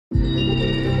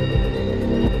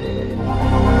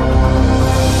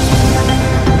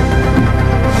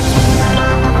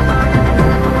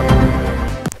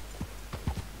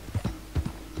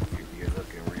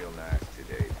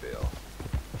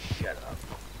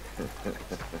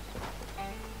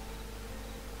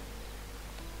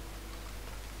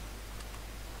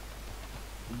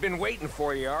been waiting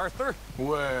for you, Arthur.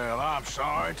 Well, I'm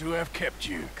sorry to have kept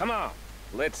you. Come on,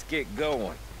 let's get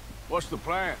going. What's the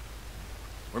plan?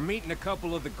 We're meeting a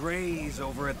couple of the Greys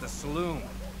over at the saloon.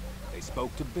 They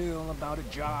spoke to Bill about a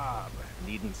job,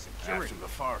 needing security. After the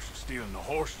farce of stealing the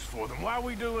horses for them, why are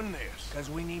we doing this? Because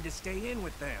we need to stay in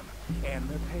with them, and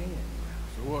they're paying.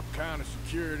 So what kind of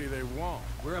security they want?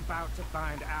 We're about to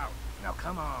find out. Now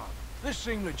come on. This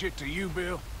seem legit to you,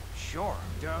 Bill? Sure.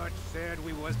 Dutch said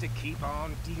we was to keep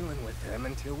on dealing with them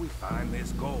until we find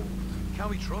this gold. Can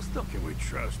we trust them? Can we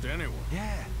trust anyone?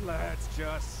 Yeah. Let's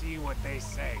just see what they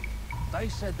say. They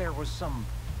said there was some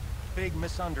big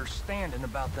misunderstanding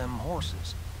about them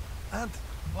horses. And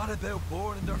what about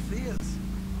boring their fields?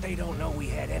 They don't know we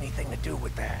had anything to do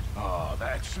with that. Oh,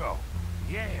 that's so.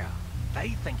 Yeah. They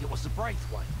think it was the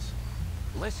Braithwaites.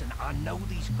 Listen, I know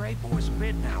these Grey boys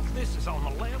bid now. This is on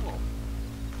the level.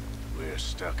 We're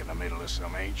stuck in the middle of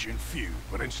some ancient feud,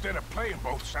 but instead of playing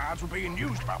both sides, we're being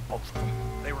used by both of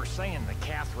them. They were saying the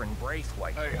Catherine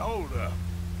Braithwaite. Hey, hold up.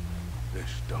 This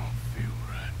don't feel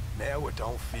right. Now it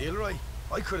don't feel right.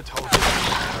 I could have told you.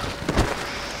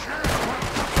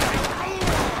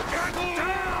 Get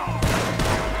down!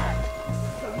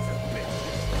 Sons of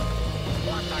bitches.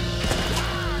 What the...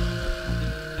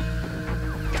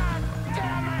 God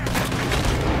damn it!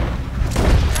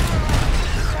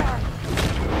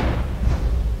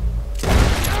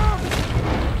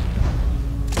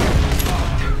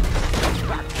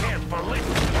 I can't believe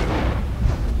it.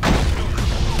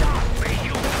 Stop me,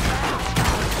 you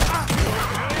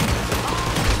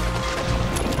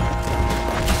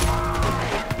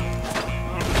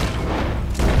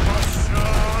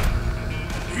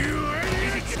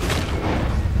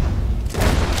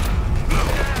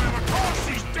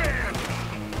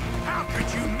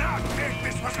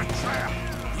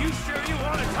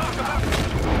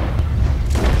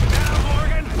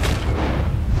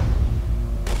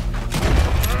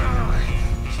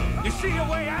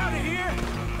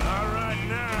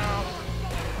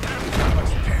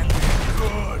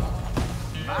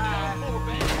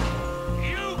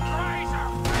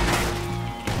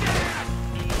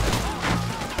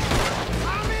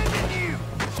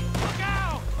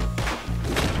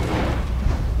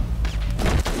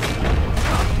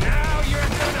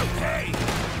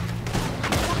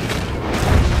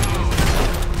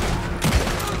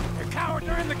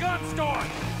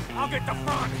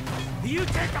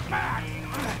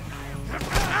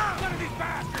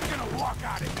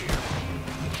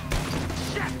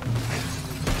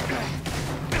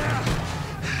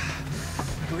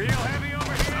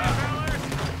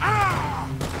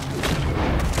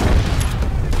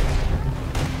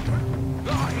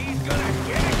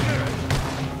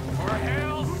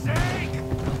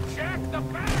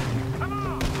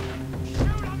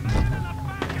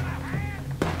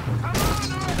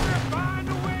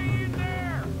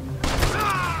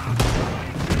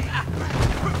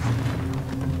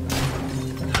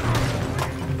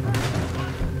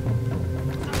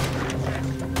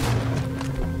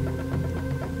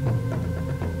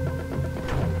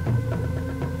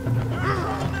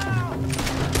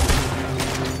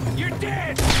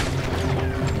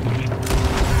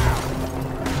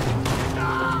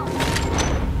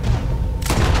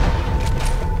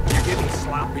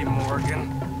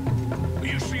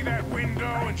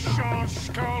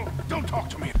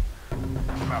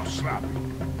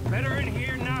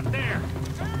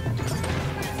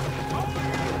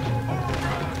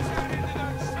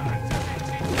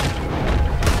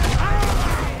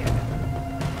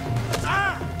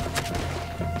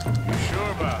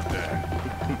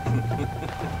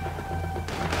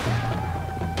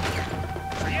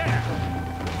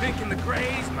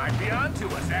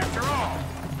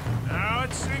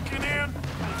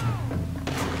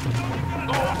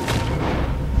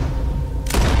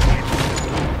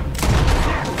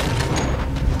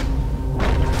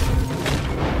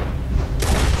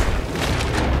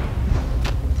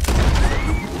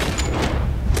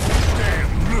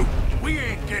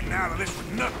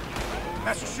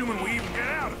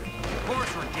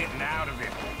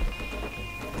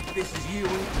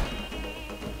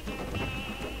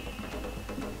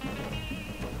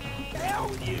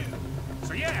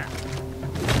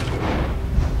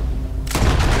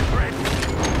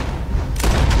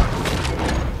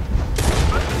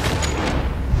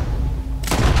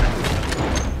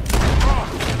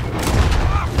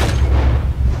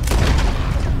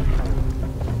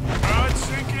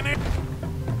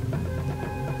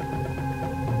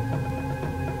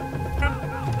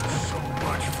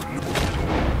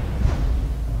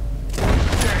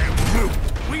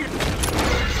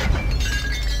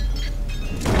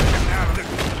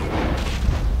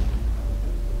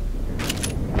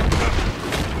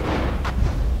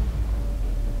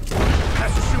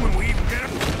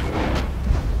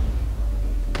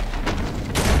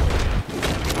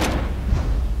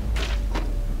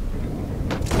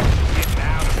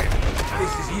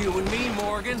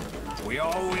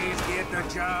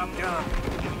job done.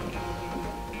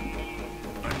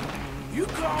 You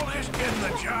call this getting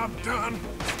the job done?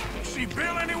 See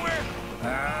Bill anywhere?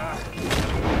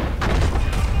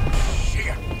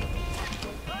 Shit.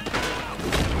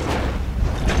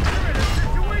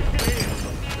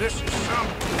 This is some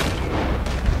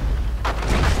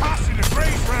posse the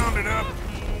Grays rounded up.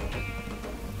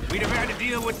 We'd have had to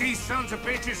deal with these sons of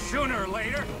bitches sooner or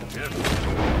later.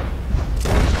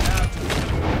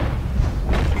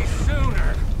 Be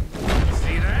sooner.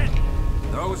 See that?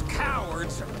 Those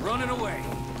cowards are running away.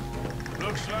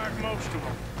 Looks like most of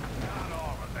them. Not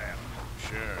all of them.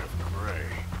 Sheriff Gray.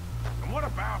 And what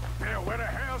about Bill? Where the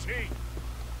hell's he?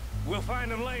 We'll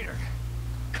find him later.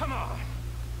 Come on.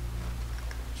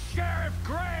 Sheriff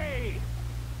Gray!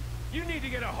 You need to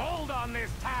get a hold on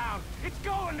this town. It's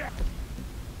going to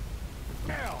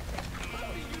hell.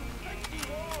 What do you think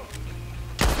you are?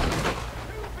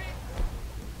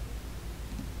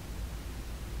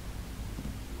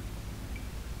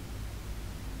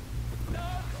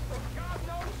 Nuts from God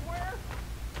knows where?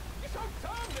 You're so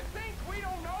dumb to think we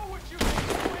don't know what you've been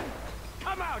doing.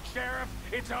 Come out, Sheriff.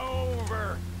 It's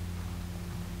over.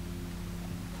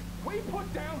 We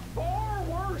put down far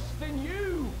worse than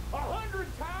you, 100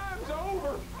 times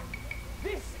over.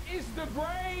 This is the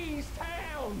Grays'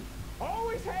 town.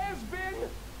 Always has been,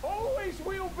 always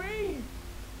will be.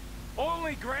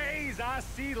 Only Grays I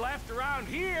see left around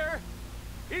here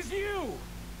is you.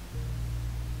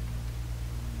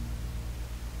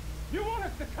 You want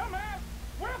us to come out?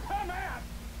 We'll come out.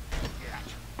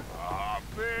 Oh,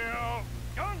 Bill.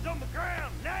 Guns on the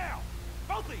ground, now.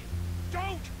 Both of you,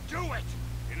 don't do it.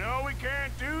 You know we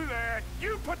can't do that.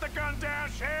 You put the gun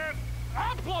down, Sheriff.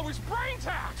 I'll blow his brains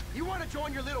out! You want to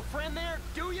join your little friend there,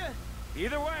 do you?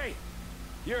 Either way,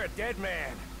 you're a dead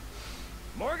man.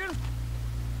 Morgan?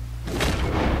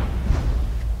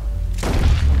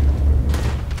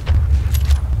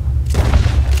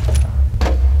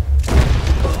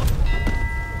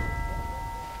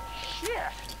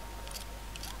 Shit!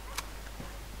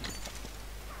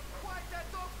 Quiet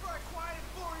that dog before I quiet it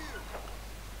for you.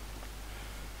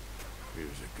 He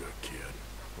was a good kid.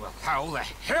 Well, how the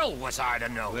hell was I to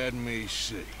know? Let me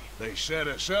see. They set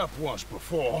us up once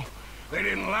before. They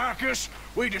didn't like us.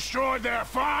 We destroyed their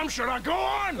farm. Should I go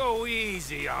on? Go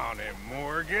easy on him,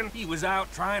 Morgan. He was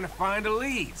out trying to find a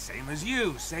lead. Same as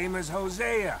you, same as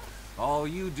Hosea. All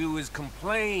you do is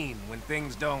complain when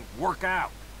things don't work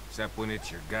out. Except when it's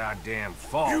your goddamn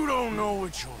fault. You don't know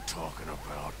what you're talking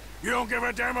about. You don't give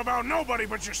a damn about nobody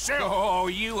but yourself. Oh,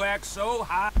 you act so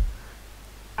high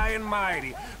and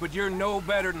mighty, but you're no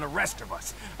better than the rest of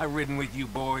us. I've ridden with you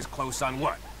boys close on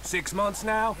what, 6 months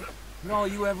now? And all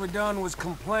you ever done was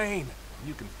complain.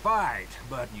 You can fight,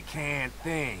 but you can't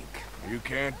think. You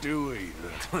can't do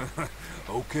either.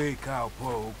 Okay,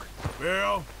 cowpoke.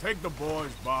 Bill, take the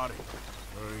boy's body.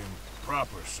 Bury him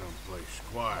proper someplace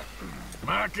quiet.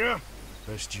 Micah,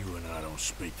 best you and I don't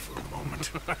speak for a moment.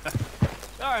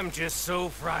 I'm just so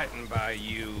frightened by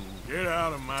you. Get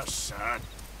out of my sight,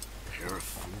 pair of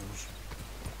fools.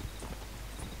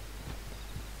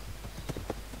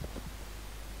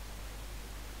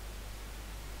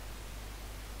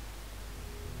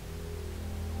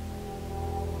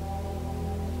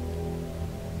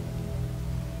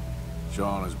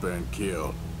 Sean has been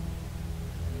killed.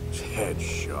 His head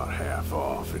shot half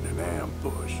off in an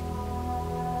ambush.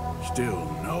 Still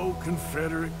no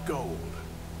Confederate gold,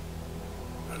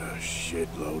 but a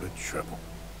shitload of trouble.